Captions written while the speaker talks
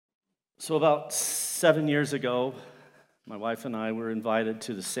So about 7 years ago, my wife and I were invited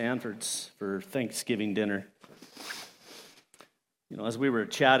to the Sanfords for Thanksgiving dinner. As we were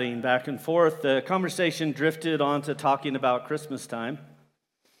chatting back and forth, the conversation drifted onto talking about Christmas time.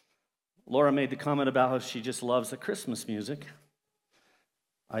 Laura made the comment about how she just loves the Christmas music.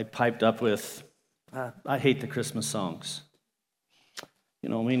 I piped up with, I hate the Christmas songs.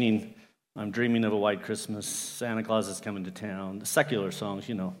 Meaning I'm dreaming of a white Christmas, Santa Claus is coming to town, the secular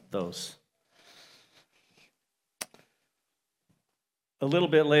songs, those. A little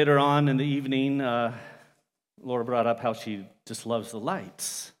bit later on in the evening, Laura brought up how she just loves the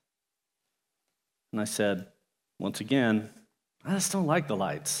lights. And I said, once again, I just don't like the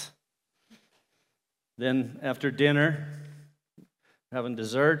lights. Then after dinner, having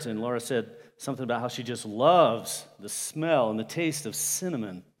dessert, and Laura said something about how she just loves the smell and the taste of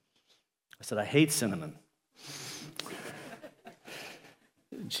cinnamon. I said, I hate cinnamon.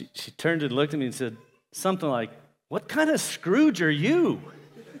 She turned and looked at me and said something like, what kind of Scrooge are you?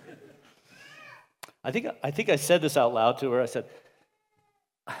 I think I said this out loud to her. I said,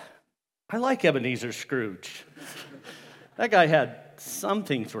 I like Ebenezer Scrooge. That guy had some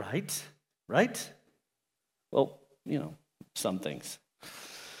things right? Well, some things.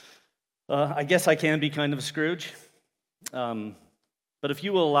 I guess I can be kind of a Scrooge. But if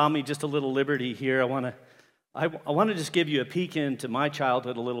you will allow me just a little liberty here, I want to just give you a peek into my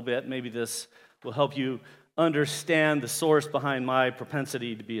childhood a little bit. Maybe this will help you understand the source behind my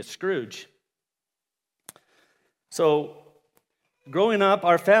propensity to be a Scrooge. So, growing up,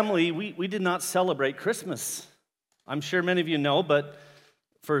 our family, we did not celebrate Christmas. I'm sure many of you know, but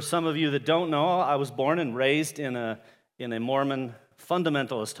for some of you that don't know, I was born and raised in a Mormon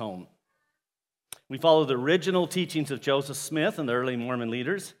fundamentalist home. We followed the original teachings of Joseph Smith and the early Mormon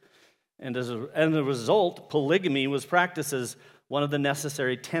leaders, and as a result, polygamy was practiced as one of the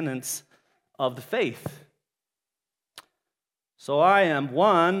necessary tenets of the faith. So I am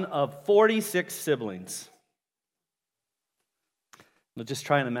one of 46 siblings. Now just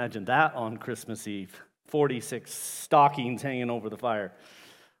try and imagine that on Christmas Eve. 46 stockings hanging over the fire.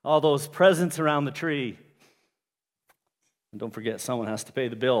 All those presents around the tree. And don't forget, someone has to pay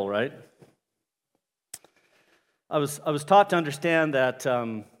the bill, right? I was taught to understand that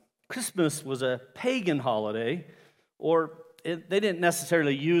Christmas was a pagan holiday, or they didn't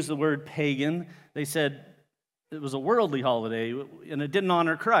necessarily use the word pagan. They said it was a worldly holiday, and it didn't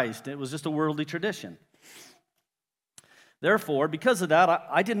honor Christ. It was just a worldly tradition. Therefore, because of that,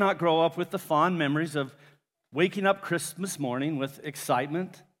 I did not grow up with the fond memories of waking up Christmas morning with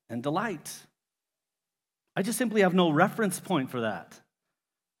excitement and delight. I just simply have no reference point for that.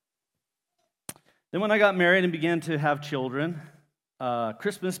 Then when I got married and began to have children,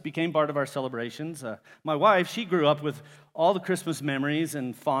 Christmas became part of our celebrations. My wife, she grew up with all the Christmas memories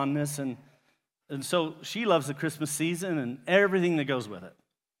and fondness, and so she loves the Christmas season and everything that goes with it.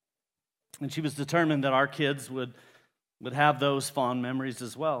 And she was determined that our kids would have those fond memories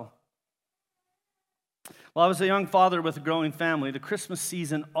as well. While I was a young father with a growing family, the Christmas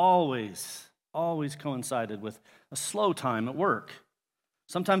season always coincided with a slow time at work.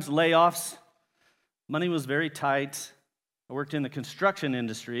 Sometimes layoffs. Money was very tight. I worked in the construction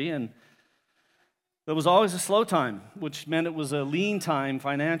industry, and there was always a slow time, which meant it was a lean time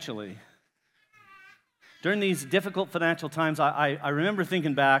financially. During these difficult financial times, I remember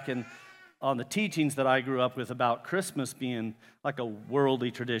thinking back on the teachings that I grew up with about Christmas being like a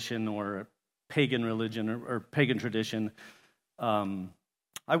worldly tradition or a pagan religion or pagan tradition. I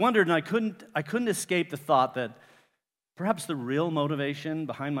wondered, and I couldn't escape the thought that perhaps the real motivation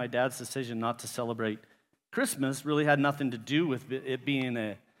behind my dad's decision not to celebrate Christmas really had nothing to do with it being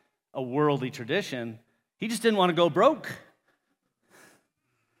a worldly tradition. He just didn't want to go broke.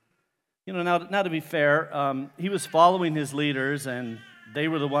 Now to be fair, he was following his leaders, and they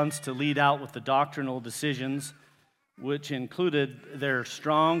were the ones to lead out with the doctrinal decisions, which included their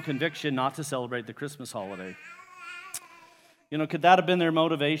strong conviction not to celebrate the Christmas holiday. Could that have been their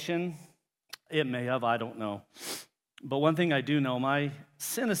motivation? It may have, I don't know. But one thing I do know, my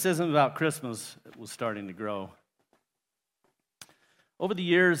cynicism about Christmas was starting to grow. Over the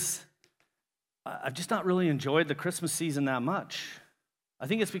years, I've just not really enjoyed the Christmas season that much. I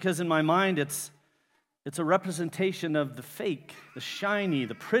think it's because in my mind, it's a representation of the fake, the shiny,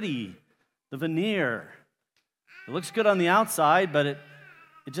 the pretty, the veneer. It looks good on the outside, but it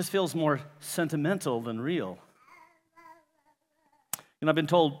just feels more sentimental than real. I've been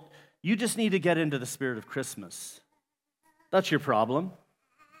told, you just need to get into the spirit of Christmas. That's your problem.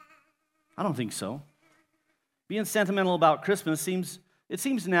 I don't think so. Being sentimental about Christmas seems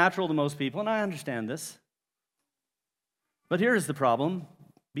natural to most people, and I understand this. But here's the problem.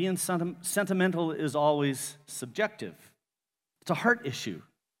 Being sentimental is always subjective. It's a heart issue.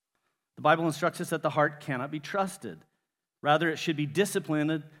 The Bible instructs us that the heart cannot be trusted. Rather, it should be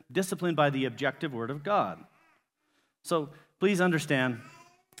disciplined by the objective Word of God. So please understand,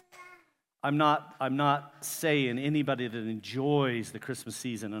 I'm not saying anybody that enjoys the Christmas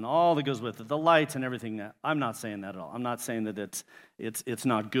season and all that goes with it, the lights and everything. I'm not saying that at all. I'm not saying that it's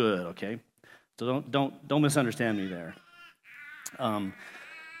not good. Okay, so don't misunderstand me there. And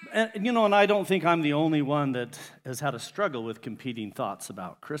I don't think I'm the only one that has had a struggle with competing thoughts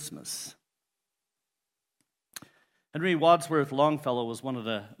about Christmas. Henry Wadsworth Longfellow was one of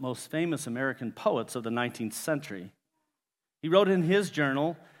the most famous American poets of the 19th century. He wrote in his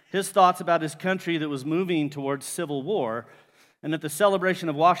journal his thoughts about his country that was moving towards civil war, and at the celebration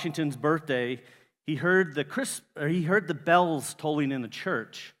of Washington's birthday, he heard the bells tolling in the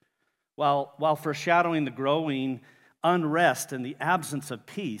church, while foreshadowing the growing unrest and the absence of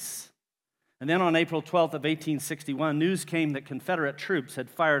peace. And then on April 12th of 1861, news came that Confederate troops had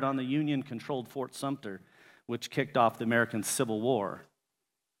fired on the Union-controlled Fort Sumter, which kicked off the American Civil War.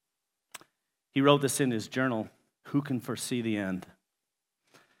 He wrote this in his journal, "Who can foresee the end?"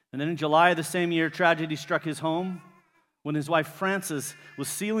 And then in July of the same year, tragedy struck his home when his wife Frances was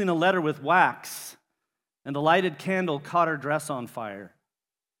sealing a letter with wax, and the lighted candle caught her dress on fire.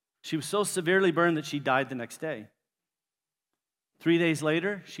 She was so severely burned that she died the next day. 3 days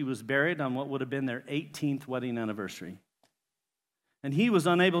later, she was buried on what would have been their 18th wedding anniversary. And he was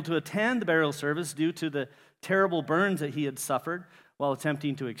unable to attend the burial service due to the terrible burns that he had suffered while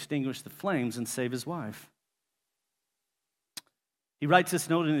attempting to extinguish the flames and save his wife. He writes this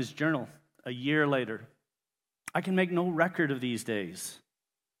note in his journal a year later. "I can make no record of these days.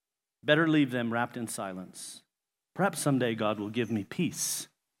 Better leave them wrapped in silence. Perhaps someday God will give me peace."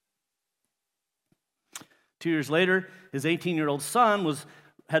 2 years later, his 18-year-old son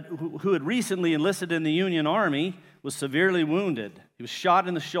who had recently enlisted in the Union Army was severely wounded. He was shot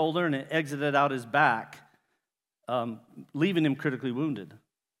in the shoulder and it exited out his back, leaving him critically wounded.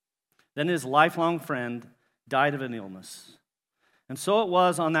 Then his lifelong friend died of an illness. And so it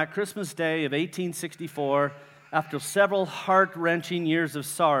was on that Christmas day of 1864, after several heart-wrenching years of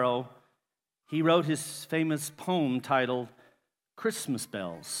sorrow, he wrote his famous poem titled "Christmas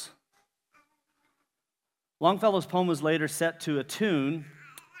Bells." Longfellow's poem was later set to a tune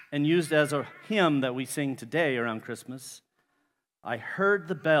and used as a hymn that we sing today around Christmas. "I heard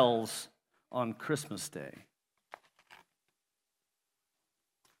the bells on Christmas Day."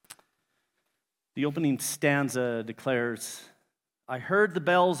 The opening stanza declares, "I heard the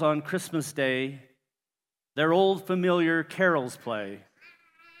bells on Christmas Day, their old familiar carols play,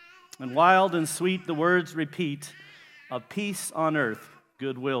 and wild and sweet the words repeat, of peace on earth,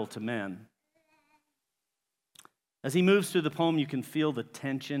 goodwill to men." As he moves through the poem, you can feel the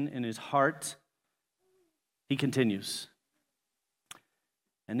tension in his heart. He continues,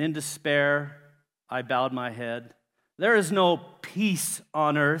 "And in despair, I bowed my head. There is no peace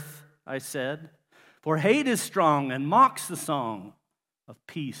on earth, I said, for hate is strong and mocks the song of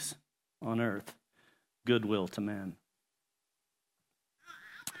peace on earth, goodwill to men."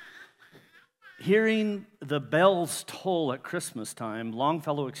 Hearing the bells toll at Christmas time,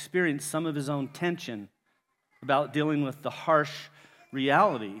 Longfellow experienced some of his own tension about dealing with the harsh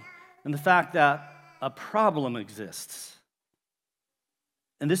reality and the fact that a problem exists.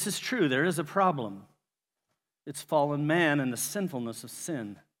 And this is true, there is a problem. It's fallen man and the sinfulness of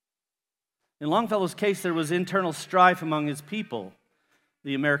sin. In Longfellow's case, there was internal strife among his people,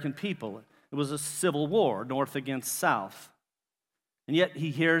 the American people. It was a civil war, North against South. And yet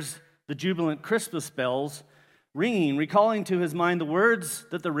he hears the jubilant Christmas bells ringing, recalling to his mind the words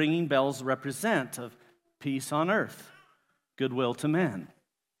that the ringing bells represent of peace on earth, goodwill to men.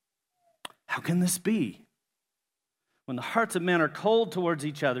 How can this be? When the hearts of men are cold towards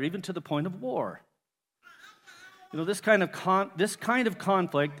each other, even to the point of war. This kind of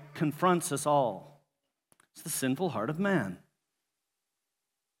conflict confronts us all. It's the sinful heart of man.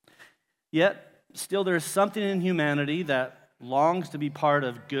 Yet, still there is something in humanity that longs to be part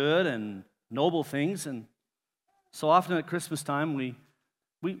of good and noble things, and so often at Christmas time we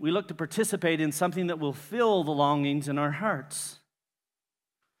look to participate in something that will fill the longings in our hearts.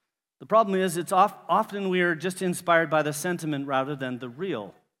 The problem is, it's often we are just inspired by the sentiment rather than the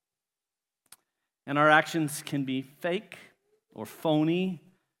real. And our actions can be fake or phony.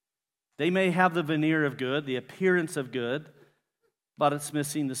 They may have the veneer of good, the appearance of good, but it's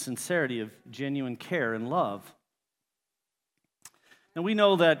missing the sincerity of genuine care and love. And we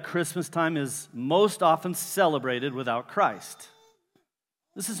know that Christmas time is most often celebrated without Christ.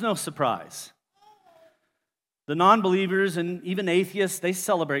 This is no surprise. The non-believers and even atheists, they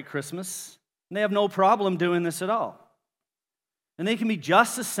celebrate Christmas, and they have no problem doing this at all. And they can be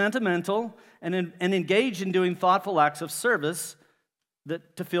just as sentimental and engaged in doing thoughtful acts of service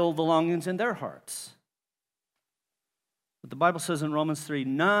to fill the longings in their hearts. But the Bible says in Romans 3,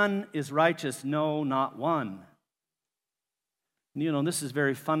 none is righteous, no, not one. And this is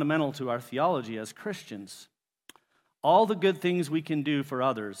very fundamental to our theology as Christians. All the good things we can do for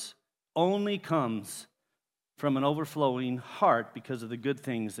others only comes from an overflowing heart because of the good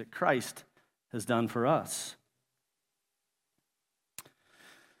things that Christ has done for us.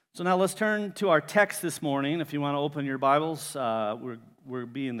 So now let's turn to our text this morning. If you want to open your Bibles, we'll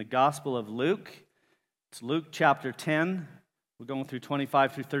be in the Gospel of Luke. It's Luke chapter 10. We're going through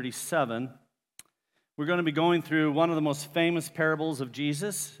 25 through 37. We're going to be going through one of the most famous parables of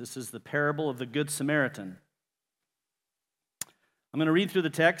Jesus. This is the parable of the Good Samaritan. I'm going to read through the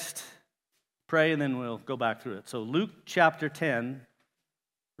text, pray, and then we'll go back through it. So Luke chapter 10,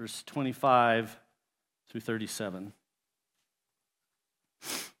 verse 25 through 37.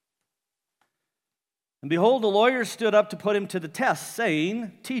 And behold, a lawyer stood up to put him to the test,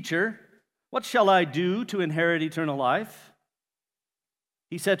 saying, Teacher, what shall I do to inherit eternal life?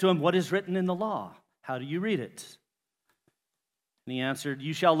 He said to him, What is written in the law? How do you read it? And he answered,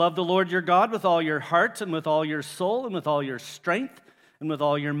 You shall love the Lord your God with all your heart and with all your soul and with all your strength and with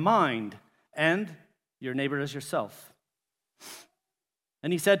all your mind, and your neighbor as yourself.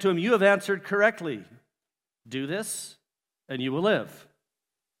 And he said to him, You have answered correctly. Do this, and you will live.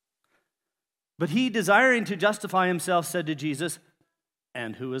 But he, desiring to justify himself, said to Jesus,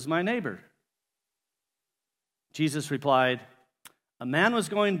 And who is my neighbor? Jesus replied, A man was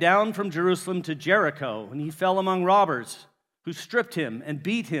going down from Jerusalem to Jericho, and he fell among robbers, who stripped him and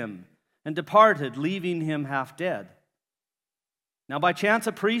beat him and departed, leaving him half dead. Now by chance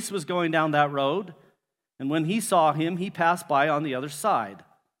a priest was going down that road, and when he saw him, he passed by on the other side.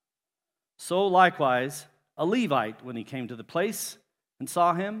 So likewise a Levite, when he came to the place and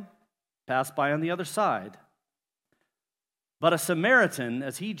saw him, passed by on the other side. But a Samaritan,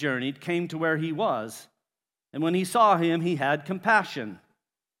 as he journeyed, came to where he was, and when he saw him, he had compassion.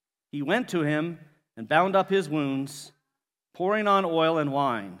 He went to him and bound up his wounds, pouring on oil and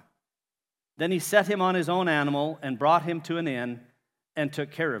wine. Then he set him on his own animal and brought him to an inn and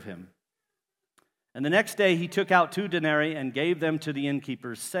took care of him. And the next day he took out 2 denarii and gave them to the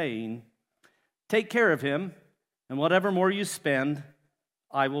innkeepers, saying, Take care of him, and whatever more you spend,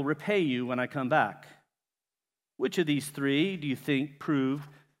 I will repay you when I come back. Which of these 3 do you think proved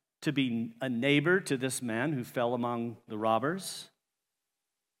to be a neighbor to this man who fell among the robbers?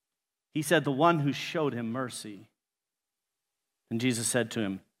 He said, The one who showed him mercy. And Jesus said to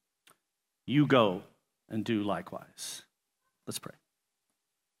him, You go and do likewise. Let's pray.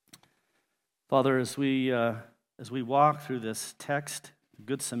 Father, as we walk through this text, the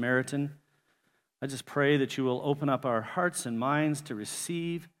Good Samaritan, I just pray that you will open up our hearts and minds to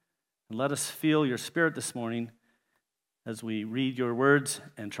receive, and let us feel your Spirit this morning as we read your words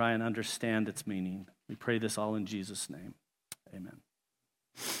and try and understand its meaning. We pray this all in Jesus' name. Amen.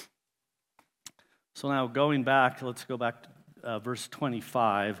 So now going back, let's go back to verse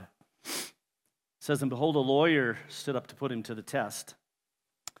 25. It says, And behold, a lawyer stood up to put him to the test,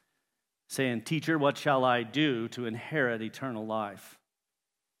 saying, Teacher, what shall I do to inherit eternal life?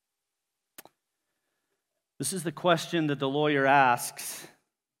 This is the question that the lawyer asks,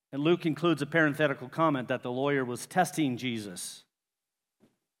 and Luke includes a parenthetical comment that the lawyer was testing Jesus.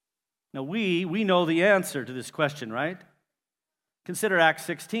 Now we know the answer to this question, right? Consider Acts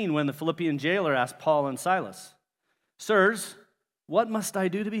 16 when the Philippian jailer asked Paul and Silas, Sirs, what must I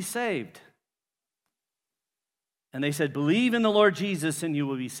do to be saved? And they said, Believe in the Lord Jesus and you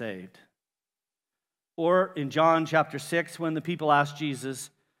will be saved. Or in John chapter 6 when the people asked Jesus,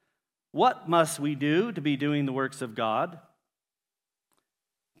 What must we do to be doing the works of God?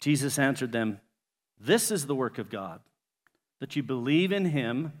 Jesus answered them, This is the work of God, that you believe in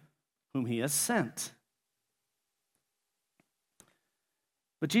him whom he has sent.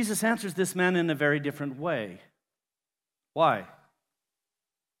 But Jesus answers this man in a very different way. Why?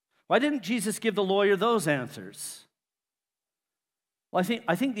 Why didn't Jesus give the lawyer those answers? Well,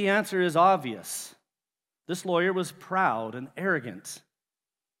 I think the answer is obvious. This lawyer was proud and arrogant.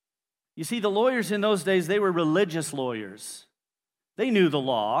 You see, the lawyers in those days, they were religious lawyers. They knew the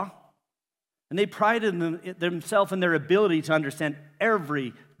law, and they prided themselves in their ability to understand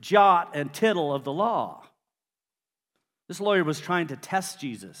every jot and tittle of the law. This lawyer was trying to test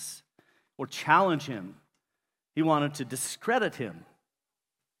Jesus or challenge him. He wanted to discredit him.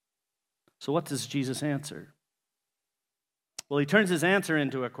 So what does Jesus answer? Well, he turns his answer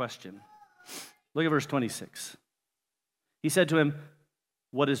into a question. Look at verse 26. He said to him,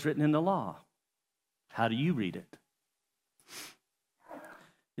 "What is written in the law? How do you read it?"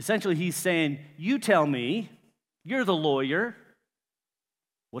 Essentially, he's saying, you tell me, you're the lawyer.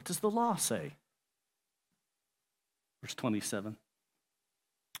 What does the law say? Verse 27.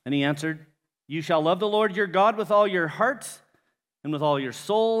 And he answered, "You shall love the Lord your God with all your heart, and with all your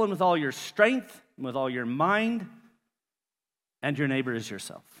soul, and with all your strength, and with all your mind, and your neighbor as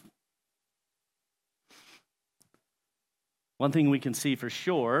yourself." One thing we can see for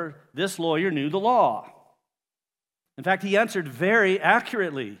sure, this lawyer knew the law. In fact, he answered very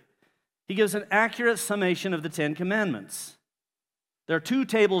accurately. He gives an accurate summation of the Ten Commandments. There are two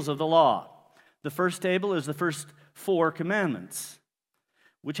tables of the law. The first table is the first 4 commandments,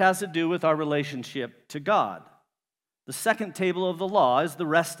 which has to do with our relationship to God. The second table of the law is the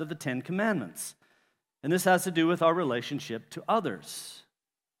rest of the 10 commandments, and this has to do with our relationship to others.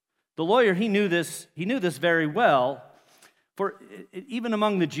 The lawyer, he knew this very well, for even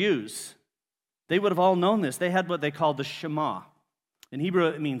among the Jews, they would have all known this. They had what they called the Shema. In Hebrew,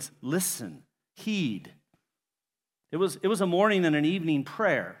 it means listen, heed. It was a morning and an evening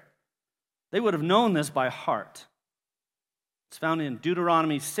prayer. They would have known this by heart. It's found in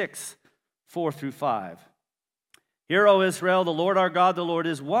Deuteronomy 6, 4 through 5. "Hear, O Israel, the Lord our God, the Lord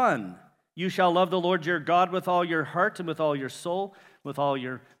is one. You shall love the Lord your God with all your heart and with all your soul, with all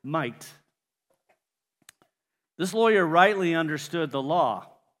your might." This lawyer rightly understood the law.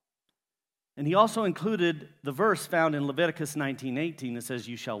 And he also included the verse found in Leviticus 19:18 that says,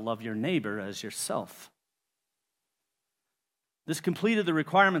 "You shall love your neighbor as yourself." This completed the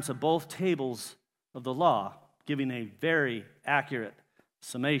requirements of both tables of the law, giving a very accurate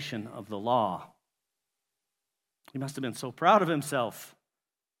summation of the law. He must have been so proud of himself.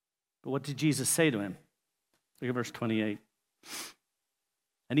 But what did Jesus say to him? Look at verse 28.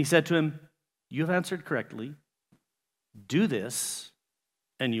 "And he said to him, you have answered correctly. Do this,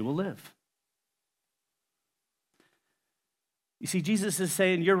 and you will live." You see, Jesus is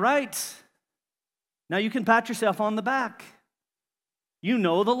saying, you're right. Now you can pat yourself on the back. You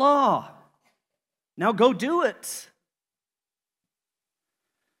know the law. Now go do it.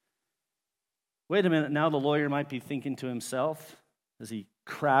 Wait a minute, now the lawyer might be thinking to himself as he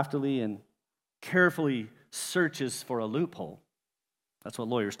craftily and carefully searches for a loophole. That's what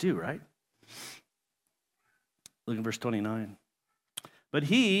lawyers do, right? Look at verse 29. "But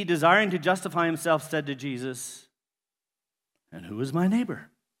he, desiring to justify himself, said to Jesus, 'And who is my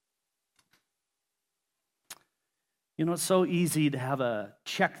neighbor?'" You know, it's so easy to have a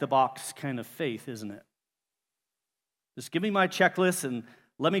check-the-box kind of faith, isn't it? Just give me my checklist and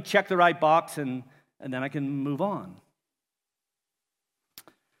let me check the right box and then I can move on.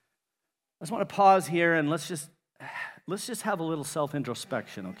 I just want to pause here and let's just have a little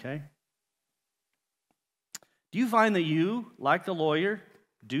self-introspection, okay? Do you find that you, like the lawyer,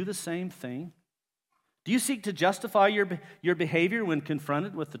 do the same thing? Do you seek to justify your behavior when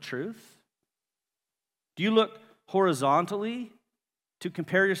confronted with the truth? Do you look horizontally to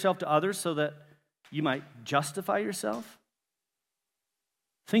compare yourself to others so that you might justify yourself?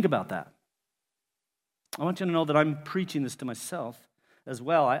 Think about that. I want you to know that I'm preaching this to myself as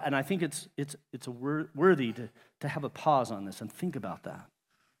well, and I think it's worthy to have a pause on this and think about that.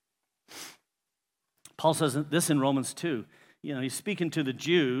 Paul says this in Romans 2. You know, he's speaking to the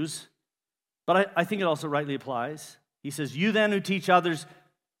Jews, but I think it also rightly applies. He says, "You then who teach others,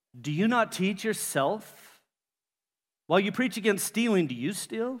 do you not teach yourself? While you preach against stealing, do you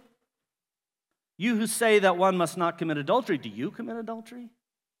steal? You who say that one must not commit adultery, do you commit adultery?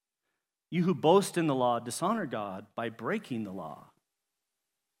 You who boast in the law, dishonor God by breaking the law."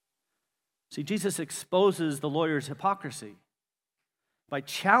 See, Jesus exposes the lawyer's hypocrisy by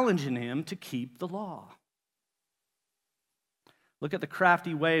challenging him to keep the law. Look at the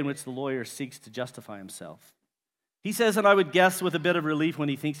crafty way in which the lawyer seeks to justify himself. He says, and I would guess with a bit of relief when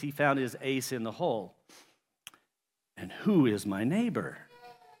he thinks he found his ace in the hole, "And who is my neighbor?"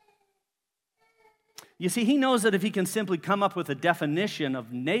 You see, he knows that if he can simply come up with a definition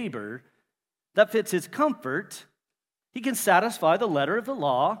of neighbor that fits his comfort, he can satisfy the letter of the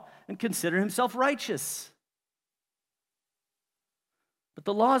law and consider himself righteous. But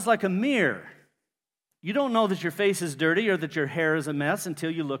the law is like a mirror. You don't know that your face is dirty or that your hair is a mess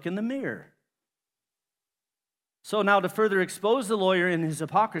until you look in the mirror. So now, to further expose the lawyer in his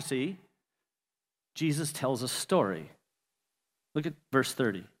hypocrisy, Jesus tells a story. Look at verse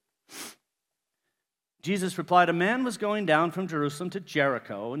 30. Jesus replied, "A man was going down from Jerusalem to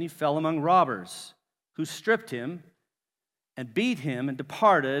Jericho, and he fell among robbers, who stripped him and beat him and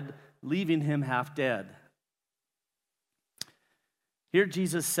departed, leaving him half dead." Here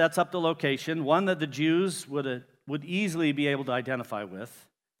Jesus sets up the location, one that the Jews would easily be able to identify with,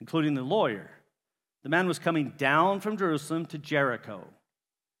 including the lawyer. The man was coming down from Jerusalem to Jericho.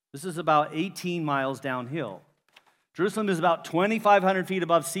 This is about 18 miles downhill. Jerusalem is about 2,500 feet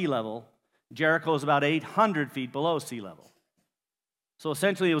above sea level. Jericho is about 800 feet below sea level. So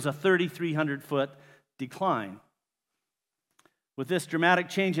essentially it was a 3,300-foot decline. With this dramatic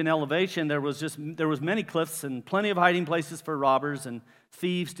change in elevation, there was many cliffs and plenty of hiding places for robbers and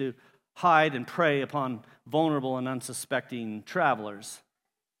thieves to hide and prey upon vulnerable and unsuspecting travelers.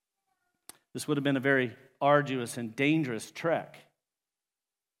 This would have been a very arduous and dangerous trek.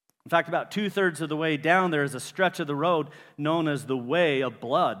 In fact, about 2/3 of the way down, there is a stretch of the road known as the Way of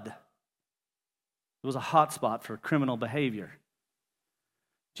Blood. It was a hot spot for criminal behavior.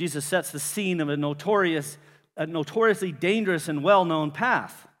 Jesus sets the scene of a notoriously dangerous and well-known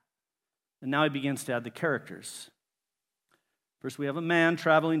path. And now he begins to add the characters. First, we have a man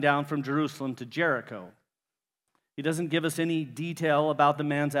traveling down from Jerusalem to Jericho. He doesn't give us any detail about the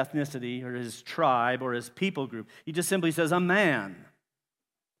man's ethnicity or his tribe or his people group. He just simply says, a man.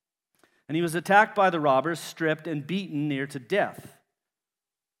 And he was attacked by the robbers, stripped, and beaten near to death.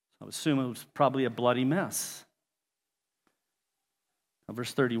 I would assume it was probably a bloody mess. Now,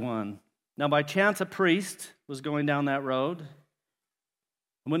 verse 31. Now, by chance, a priest was going down that road.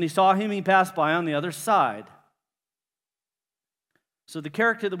 And when he saw him, he passed by on the other side. So the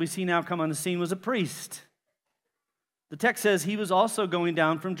character that we see now come on the scene was a priest. The text says he was also going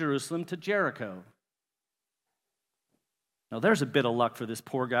down from Jerusalem to Jericho. Now, there's a bit of luck for this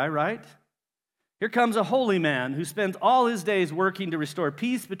poor guy, right? Here comes a holy man who spends all his days working to restore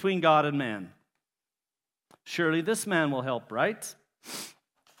peace between God and man. Surely this man will help, right?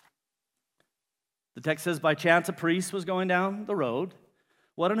 The text says, by chance a priest was going down the road.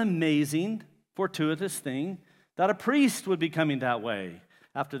 What an amazing, fortuitous thing that a priest would be coming that way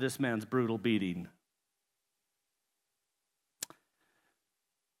after this man's brutal beating.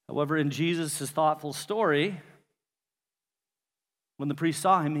 However, in Jesus' thoughtful story, when the priest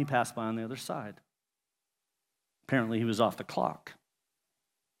saw him, he passed by on the other side. Apparently, he was off the clock.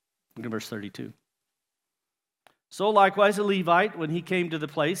 Look at verse 32. So likewise, a Levite, when he came to the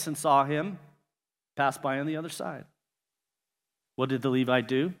place and saw him, passed by on the other side. What did the Levite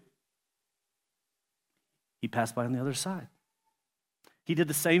do? He passed by on the other side. He did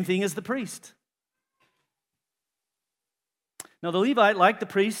the same thing as the priest. Now, the Levite, like the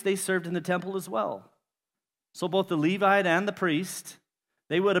priest, they served in the temple as well. So both the Levite and the priest,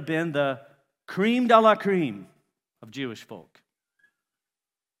 they would have been the creme de la creme of Jewish folk.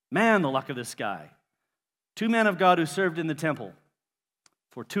 Man, the luck of this guy. Two men of God who served in the temple,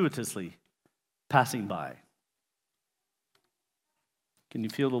 fortuitously passing by. Can you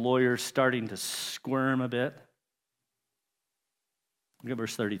feel the lawyer starting to squirm a bit? Look at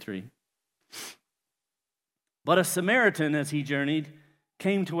verse 33. But a Samaritan, as he journeyed,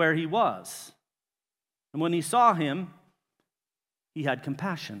 came to where he was. And when he saw him, he had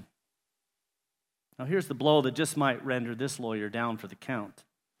compassion. Now here's the blow that just might render this lawyer down for the count.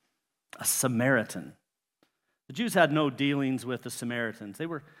 A Samaritan. The Jews had no dealings with the Samaritans. They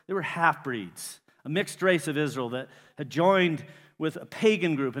were half-breeds, a mixed race of Israel that had joined with a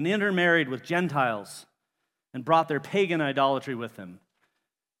pagan group and intermarried with Gentiles and brought their pagan idolatry with them.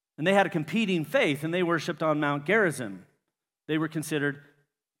 And they had a competing faith, and they worshipped on Mount Gerizim. They were considered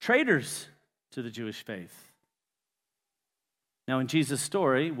traitors to the Jewish faith. Now, in Jesus'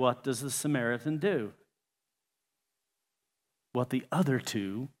 story, what does the Samaritan do? What the other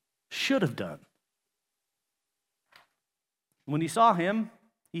two should have done. When he saw him,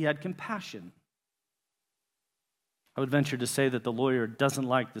 he had compassion. I would venture to say that the lawyer doesn't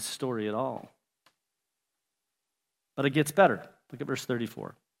like this story at all. But it gets better. Look at verse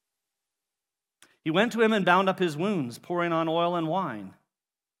 34. He went to him and bound up his wounds, pouring on oil and wine.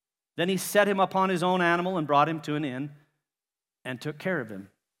 Then he set him upon his own animal and brought him to an inn and took care of him.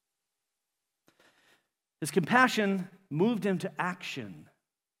 His compassion moved him to action,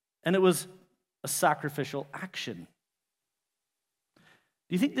 and it was a sacrificial action.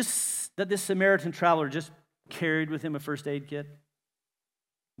 Do you think that this Samaritan traveler just carried with him a first aid kit?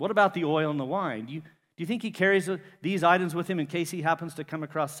 What about the oil and the wine? Do you think he carries these items with him in case he happens to come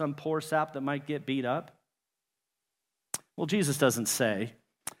across some poor sap that might get beat up? Well, Jesus doesn't say.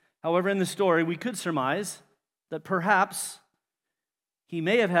 However, in the story, we could surmise that perhaps he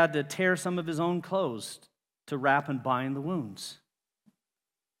may have had to tear some of his own clothes to wrap and bind the wounds.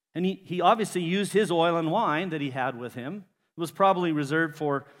 And he obviously used his oil and wine that he had with him. It was probably reserved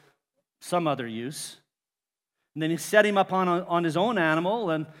for some other use. And then he set him up on his own animal,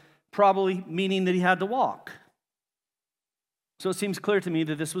 and probably meaning that he had to walk. So it seems clear to me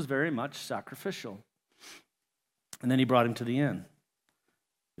that this was very much sacrificial. And then he brought him to the inn.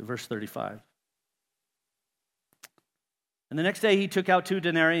 Verse 35. And the next day he took out 2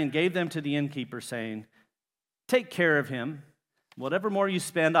 denarii and gave them to the innkeeper, saying, "Take care of him. Whatever more you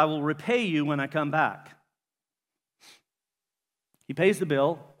spend, I will repay you when I come back." He pays the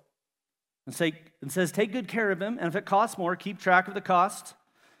bill and says, "Take good care of him, and if it costs more, keep track of the cost,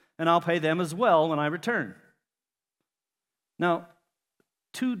 and I'll pay them as well when I return." Now,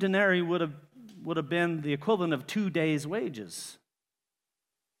 2 denarii would have been the equivalent of 2 days' wages.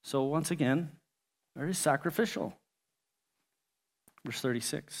 So once again, very sacrificial. Verse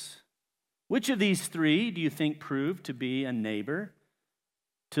 36. Which of these 3 do you think proved to be a neighbor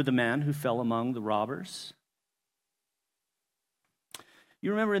to the man who fell among the robbers?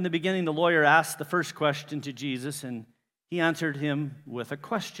 You remember in the beginning, the lawyer asked the first question to Jesus, and he answered him with a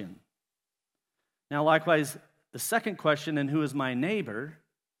question. Now, likewise, the second question, "And who is my neighbor?"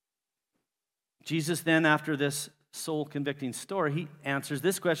 Jesus then, after this soul-convicting story, he answers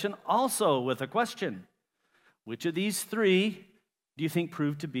this question also with a question. Which of these 3 do you think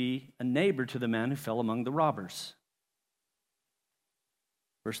proved to be a neighbor to the man who fell among the robbers?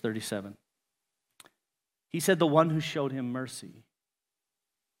 Verse 37. He said, "The one who showed him mercy."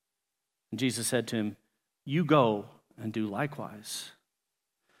 And Jesus said to him, "You go and do likewise."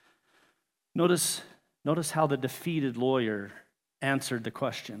 Notice how the defeated lawyer answered the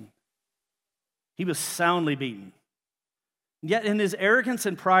question. He was soundly beaten. Yet in his arrogance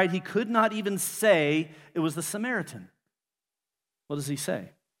and pride, he could not even say it was the Samaritan. What does he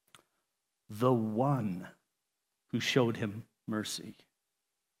say? The one who showed him mercy.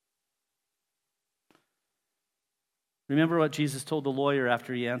 Remember what Jesus told the lawyer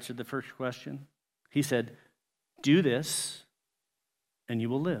after he answered the first question? He said, "Do this, and you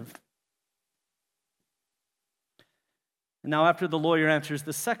will live." And now after the lawyer answers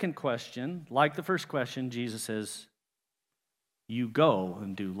the second question, like the first question, Jesus says, "You go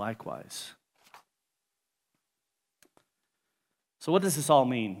and do likewise." So what does this all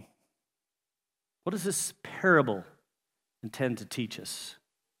mean? What does this parable intend to teach us?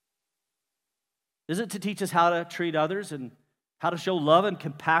 Is it to teach us how to treat others and how to show love and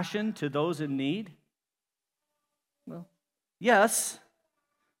compassion to those in need? Well, yes,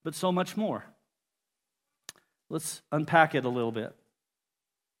 but so much more. Let's unpack it a little bit.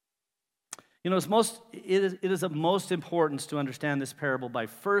 You know, it is of most importance to understand this parable by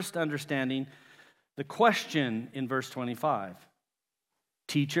first understanding the question in verse 25.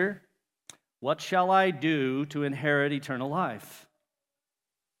 "Teacher, what shall I do to inherit eternal life?"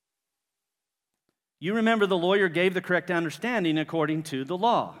 You remember the lawyer gave the correct understanding according to the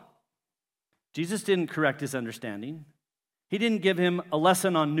law. Jesus didn't correct his understanding. He didn't give him a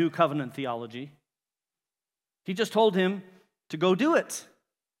lesson on new covenant theology. He just told him to go do it.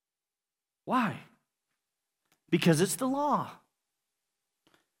 Why? Because it's the law.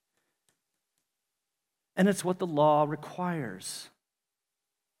 And it's what the law requires.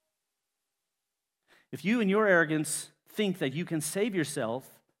 If you in your arrogance think that you can save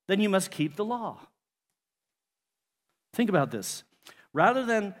yourself, then you must keep the law. Think about this. Rather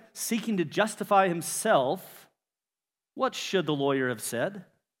than seeking to justify himself, what should the lawyer have said?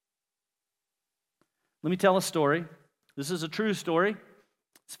 Let me tell a story. This is a true story.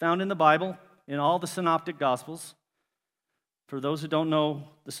 It's found in the Bible, in all the synoptic gospels. For those who don't know,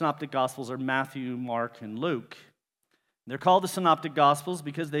 the synoptic gospels are Matthew, Mark, and Luke. They're called the synoptic gospels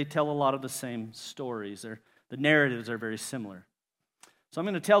because they tell a lot of the same stories. The narratives are very similar. So I'm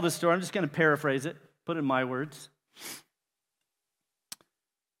going to tell this story. I'm just going to paraphrase it, put it in my words.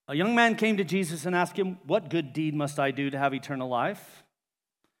 A young man came to Jesus and asked him, "What good deed must I do to have eternal life?"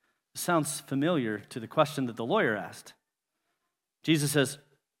 This sounds familiar to the question that the lawyer asked. Jesus says,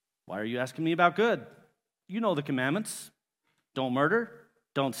 "Why are you asking me about good? You know the commandments. Don't murder,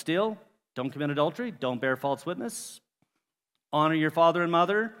 don't steal, don't commit adultery, don't bear false witness, honor your father and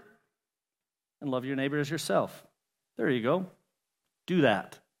mother, and love your neighbor as yourself." There you go. Do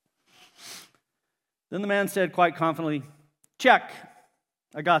that. Then the man said quite confidently, "Check.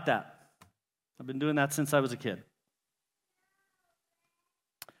 I got that. I've been doing that since I was a kid.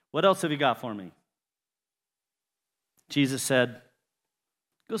 What else have you got for me?" Jesus said,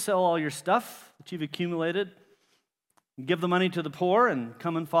 "Go sell all your stuff that you've accumulated, and give the money to the poor, and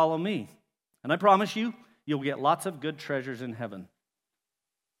come and follow me. And I promise you, you'll get lots of good treasures in heaven."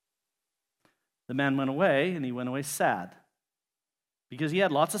 The man went away, and he went away sad, because he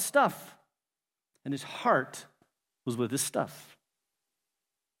had lots of stuff, and his heart was with his stuff.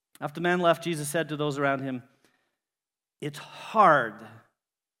 After the man left, Jesus said to those around him, "It's hard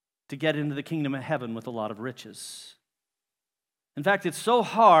to get into the kingdom of heaven with a lot of riches." In fact, it's so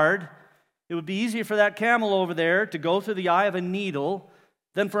hard, it would be easier for that camel over there to go through the eye of a needle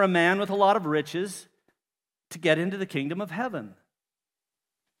than for a man with a lot of riches to get into the kingdom of heaven.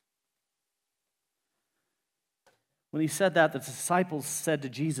 When he said that, the disciples said to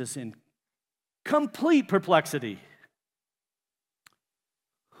Jesus in complete perplexity,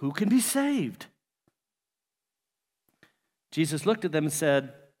 "Who can be saved?" Jesus looked at them and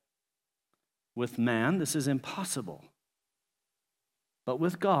said, "With man, this is impossible. But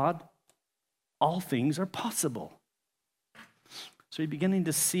with God, all things are possible." So you're beginning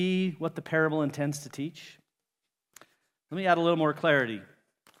to see what the parable intends to teach? Let me add a little more clarity.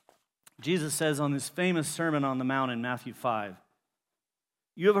 Jesus says on his famous Sermon on the Mount in Matthew 5,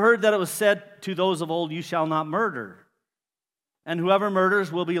 "You have heard that it was said to those of old, 'You shall not murder,' and whoever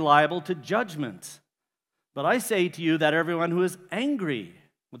murders will be liable to judgment. But I say to you that everyone who is angry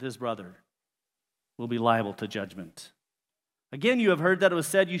with his brother will be liable to judgment. Again, you have heard that it was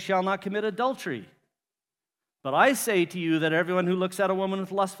said, 'You shall not commit adultery.' But I say to you that everyone who looks at a woman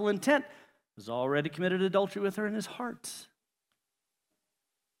with lustful intent has already committed adultery with her in his heart."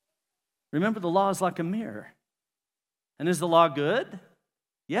 Remember, the law is like a mirror. And is the law good?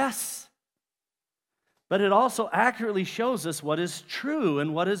 Yes. But it also accurately shows us what is true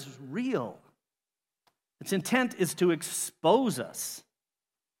and what is real. Its intent is to expose us.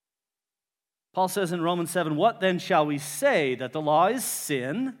 Paul says in Romans 7, "What then shall we say? That the law is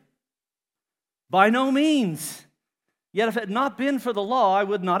sin? By no means. Yet if it had not been for the law, I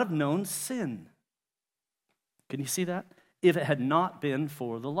would not have known sin." Can you see that? If it had not been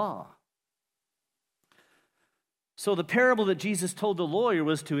for the law. So the parable that Jesus told the lawyer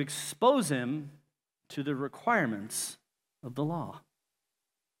was to expose him to the requirements of the law.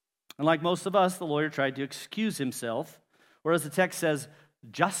 And like most of us, the lawyer tried to excuse himself, or as the text says,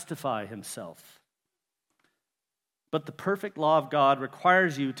 justify himself. But the perfect law of God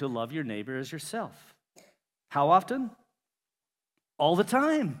requires you to love your neighbor as yourself. How often? All the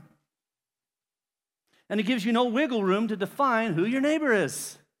time. And it gives you no wiggle room to define who your neighbor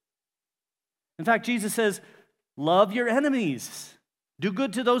is. In fact, Jesus says, love your enemies. Do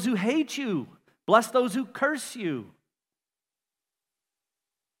good to those who hate you. Bless those who curse you.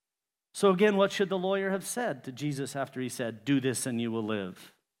 So again, what should the lawyer have said to Jesus after he said, "Do this and you will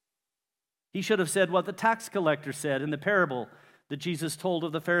live"? He should have said what the tax collector said in the parable that Jesus told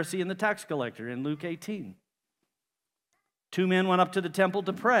of the Pharisee and the tax collector in Luke 18. Two men went up to the temple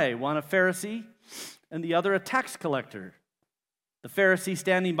to pray, one a Pharisee and the other a tax collector. The Pharisee,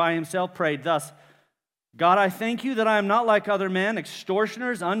 standing by himself, prayed thus, "God, I thank you that I am not like other men,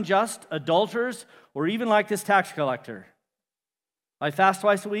 extortioners, unjust, adulterers, or even like this tax collector. I fast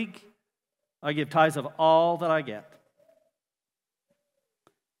twice a week. I give tithes of all that I get."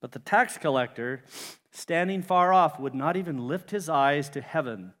 But the tax collector, standing far off, would not even lift his eyes to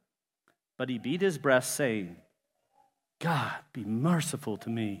heaven, but he beat his breast, saying, "God, be merciful to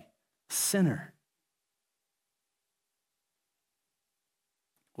me, a sinner."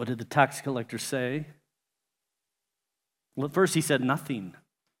 What did the tax collector say? Well, at first he said nothing.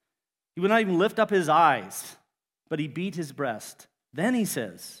 He would not even lift up his eyes, but he beat his breast. Then he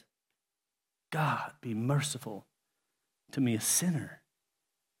says, "God, be merciful to me, a sinner."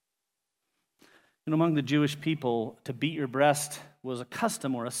 And among the Jewish people, to beat your breast was a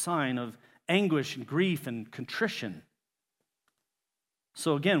custom or a sign of anguish and grief and contrition.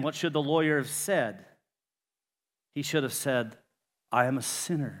 So again, what should the lawyer have said? He should have said, "I am a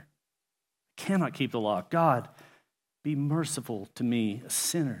sinner. I cannot keep the law. God, be merciful to me, a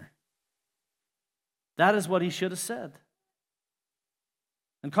sinner." That is what he should have said.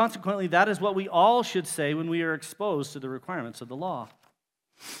 And consequently, that is what we all should say when we are exposed to the requirements of the law.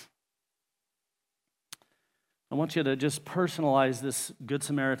 I want you to just personalize this Good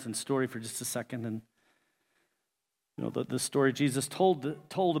Samaritan story for just a second. And the story Jesus told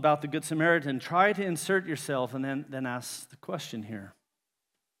about the Good Samaritan. Try to insert yourself and then ask the question here.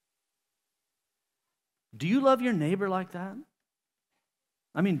 Do you love your neighbor like that?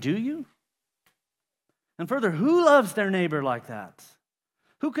 I mean, do you? And further, who loves their neighbor like that?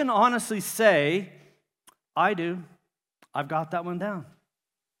 Who can honestly say, "I do. I've got that one down"?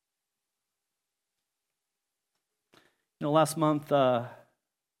 Last month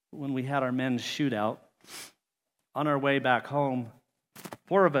when we had our men's shootout, on our way back home,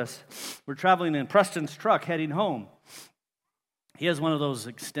 4 of us were traveling in Preston's truck heading home. He has one of those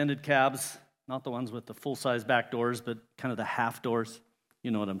extended cabs, not the ones with the full-size back doors, but kind of the half doors. You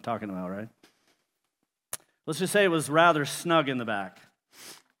know what I'm talking about, right? Let's just say it was rather snug in the back.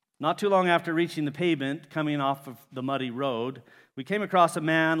 Not too long after reaching the pavement, coming off of the muddy road, we came across a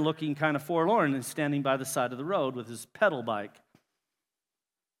man looking kind of forlorn and standing by the side of the road with his pedal bike.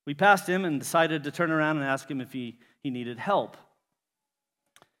 We passed him and decided to turn around and ask him if he needed help.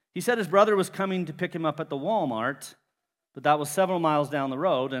 He said his brother was coming to pick him up at the Walmart, but that was several miles down the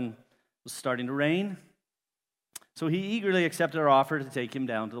road and it was starting to rain. So he eagerly accepted our offer to take him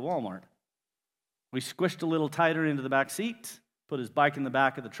down to the Walmart. We squished a little tighter into the back seat, put his bike in the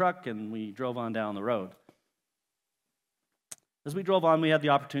back of the truck, and we drove on down the road. As we drove on, we had the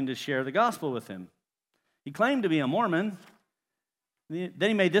opportunity to share the gospel with him. He claimed to be a Mormon. Then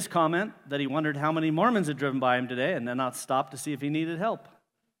he made this comment that he wondered how many Mormons had driven by him today and then not stopped to see if he needed help.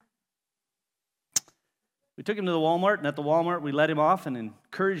 We took him to the Walmart, and at the Walmart, we let him off and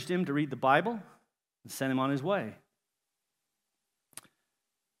encouraged him to read the Bible and sent him on his way.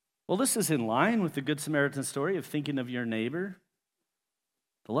 Well, this is in line with the Good Samaritan story of thinking of your neighbor.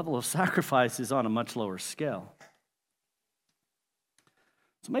 The level of sacrifice is on a much lower scale.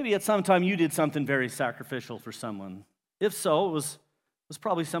 So maybe at some time you did something very sacrificial for someone. If so, it was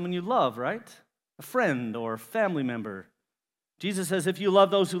probably someone you love, right? A friend or family member. Jesus says, if you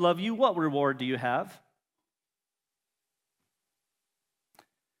love those who love you, what reward do you have?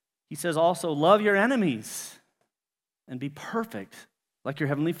 He says also, love your enemies and be perfect, like your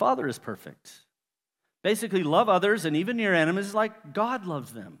heavenly Father is perfect. Basically, love others and even your enemies like God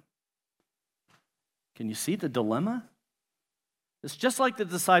loves them. Can you see the dilemma? It's just like the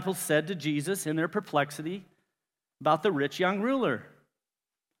disciples said to Jesus in their perplexity about the rich young ruler.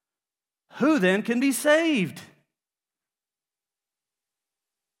 Who then can be saved?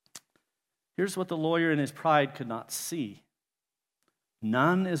 Here's what the lawyer in his pride could not see.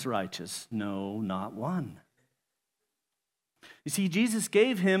 None is righteous, no, not one. You see, Jesus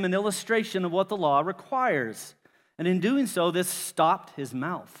gave him an illustration of what the law requires. And in doing so, this stopped his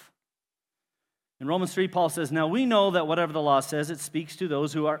mouth. In Romans 3, Paul says, now we know that whatever the law says, it speaks to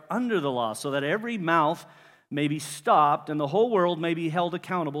those who are under the law, so that every mouth may be stopped and the whole world may be held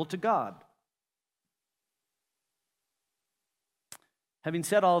accountable to God. Having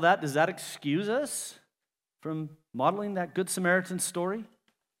said all that, does that excuse us from modeling that Good Samaritan story?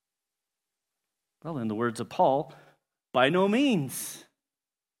 Well, in the words of Paul, by no means.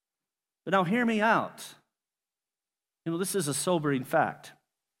 But now hear me out. This is a sobering fact.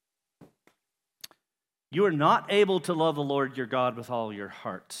 You are not able to love the Lord your God with all your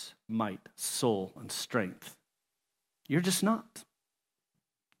heart, might, soul, and strength. You're just not.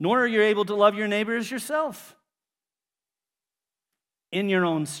 Nor are you able to love your neighbor as yourself in your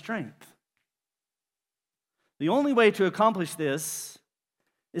own strength. The only way to accomplish this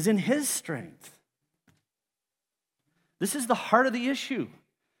is in His strength. This is the heart of the issue.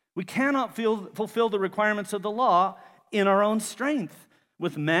 We cannot fulfill the requirements of the law in our own strength.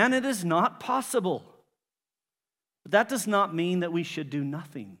 With man, it is not possible. But that does not mean that we should do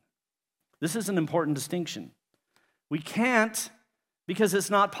nothing. This is an important distinction. We can't because it's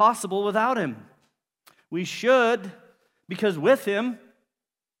not possible without Him. We should because with Him,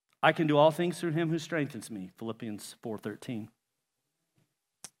 I can do all things through Him who strengthens me. Philippians 4:13.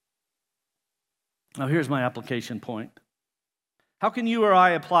 Now here's my application point. How can you or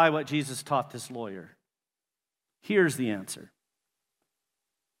I apply what Jesus taught this lawyer? Here's the answer.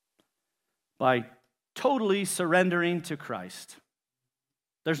 By totally surrendering to Christ.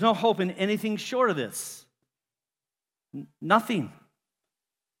 There's no hope in anything short of this. Nothing.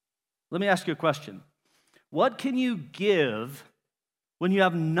 Let me ask you a question. What can you give when you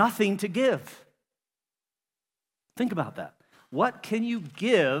have nothing to give? Think about that. What can you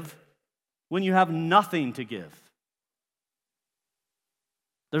give when you have nothing to give?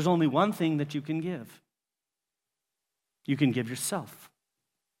 There's only one thing that you can give. You can give yourself.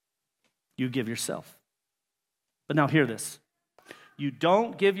 You give yourself. But now hear this. You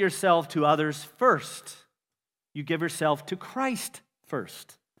don't give yourself to others first. You give yourself to Christ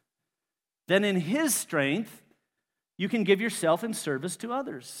first. Then in His strength, you can give yourself in service to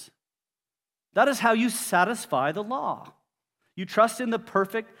others. That is how you satisfy the law. You trust in the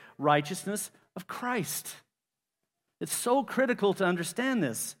perfect righteousness of Christ. It's so critical to understand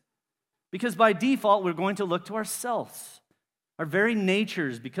this because by default, we're going to look to ourselves. Our very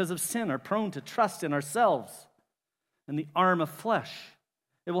natures, because of sin, are prone to trust in ourselves and the arm of flesh.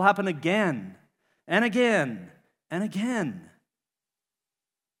 It will happen again and again and again.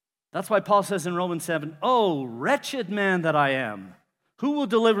 That's why Paul says in Romans 7, "Oh, wretched man that I am, who will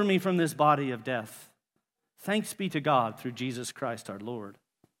deliver me from this body of death? Thanks be to God through Jesus Christ our Lord."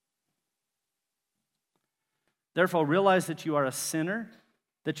 Therefore, realize that you are a sinner,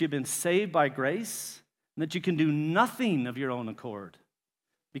 that you've been saved by grace, and that you can do nothing of your own accord.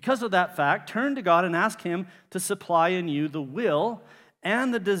 Because of that fact, turn to God and ask Him to supply in you the will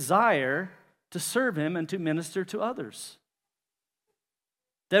and the desire to serve Him and to minister to others.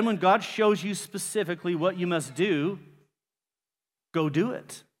 Then when God shows you specifically what you must do, go do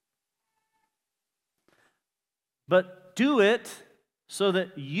it. But do it so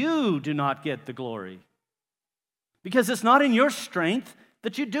that you do not get the glory. Because it's not in your strength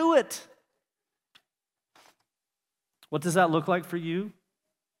that you do it. What does that look like for you?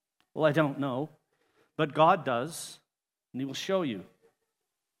 Well, I don't know. But God does, and He will show you.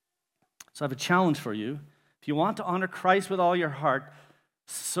 So I have a challenge for you. If you want to honor Christ with all your heart,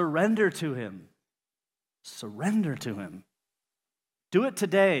 surrender to Him. Surrender to Him. Do it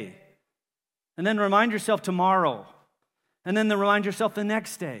today. And then remind yourself tomorrow. And then remind yourself the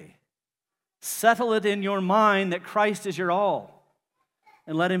next day. Settle it in your mind that Christ is your all.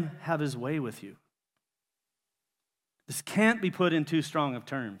 And let Him have His way with you. This can't be put in too strong of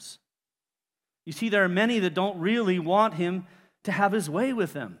terms. You see, there are many that don't really want Him to have His way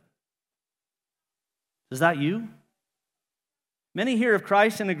with them. Is that you? Many hear of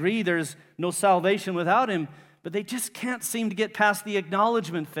Christ and agree there's no salvation without Him, but they just can't seem to get past the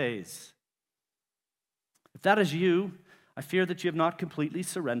acknowledgement phase. If that is you, I fear that you have not completely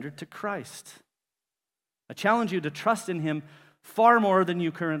surrendered to Christ. I challenge you to trust in Him far more than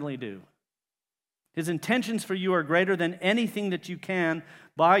you currently do. His intentions for you are greater than anything that you can,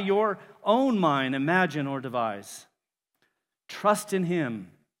 by your own mind, imagine or devise. Trust in Him.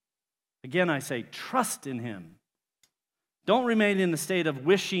 Again, I say, trust in Him. Don't remain in the state of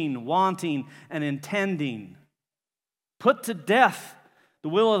wishing, wanting, and intending. Put to death the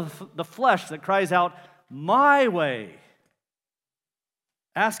will of the flesh that cries out, my way.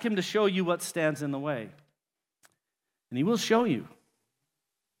 Ask Him to show you what stands in the way. And He will show you.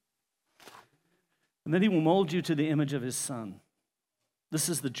 And then He will mold you to the image of His Son. This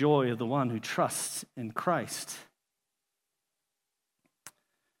is the joy of the one who trusts in Christ.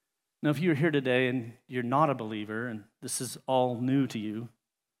 Now, if you're here today and you're not a believer, and this is all new to you,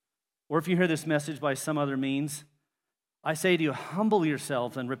 or if you hear this message by some other means, I say to you, humble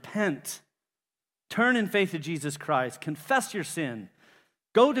yourself and repent. Turn in faith to Jesus Christ. Confess your sin.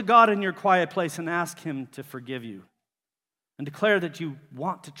 Go to God in your quiet place and ask Him to forgive you. And declare that you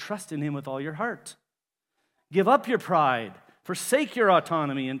want to trust in Him with all your heart. Give up your pride. Forsake your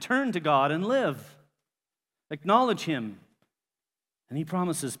autonomy and turn to God and live. Acknowledge Him. And He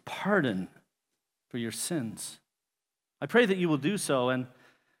promises pardon for your sins. I pray that you will do so and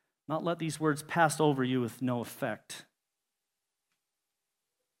not let these words pass over you with no effect.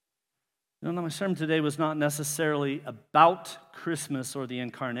 You know, my sermon today was not necessarily about Christmas or the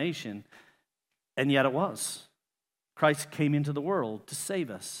incarnation, and yet it was. Christ came into the world to save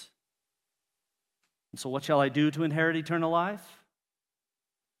us. And so what shall I do to inherit eternal life?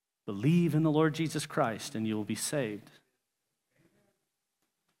 Believe in the Lord Jesus Christ, and you will be saved.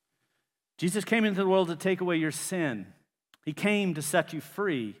 Jesus came into the world to take away your sin. He came to set you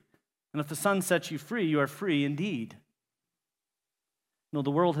free. And if the Son sets you free, you are free indeed. No, the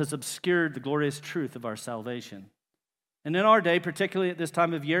world has obscured the glorious truth of our salvation. And in our day, particularly at this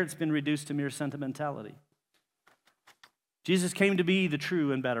time of year, it's been reduced to mere sentimentality. Jesus came to be the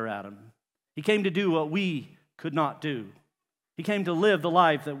true and better Adam. He came to do what we could not do. He came to live the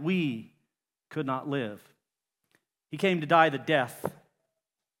life that we could not live. He came to die the death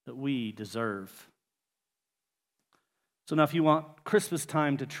that we deserve. So now if you want Christmas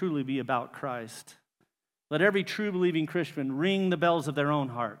time to truly be about Christ, let every true believing Christian ring the bells of their own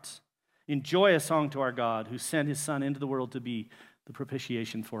hearts. Enjoy a song to our God who sent His Son into the world to be the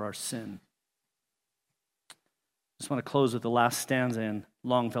propitiation for our sin. I just want to close with the last stanza in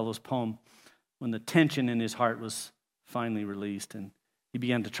Longfellow's poem when the tension in his heart was finally released and he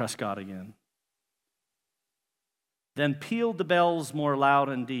began to trust God again. Then pealed the bells more loud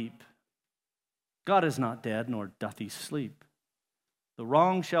and deep. God is not dead, nor doth He sleep. The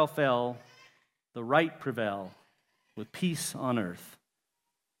wrong shall fail, the right prevail, with peace on earth,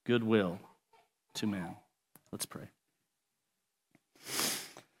 goodwill to man. Let's pray.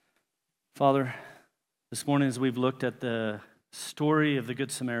 Father, this morning as we've looked at the story of the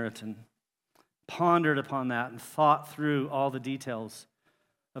Good Samaritan, pondered upon that and thought through all the details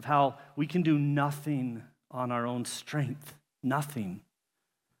of how we can do nothing on our own strength, nothing.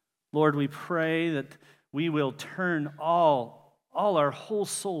 Lord, we pray that we will turn all our whole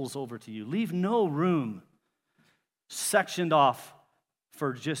souls over to You. Leave no room sectioned off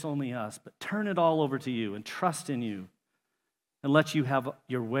for just only us, but turn it all over to You and trust in You and let You have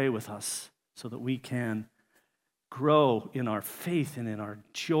Your way with us so that we can grow in our faith and in our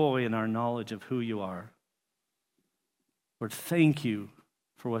joy and our knowledge of who You are. Lord, thank You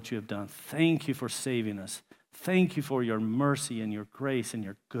for what You have done. Thank You for saving us. Thank You for Your mercy and Your grace and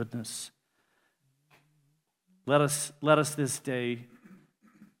Your goodness. Let us this day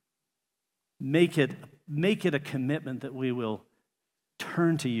make it a commitment that we will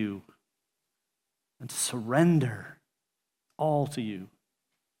turn to you and surrender all to you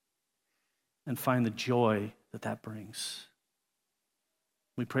and find the joy that brings.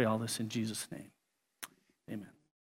 We pray all this in Jesus' name. Amen.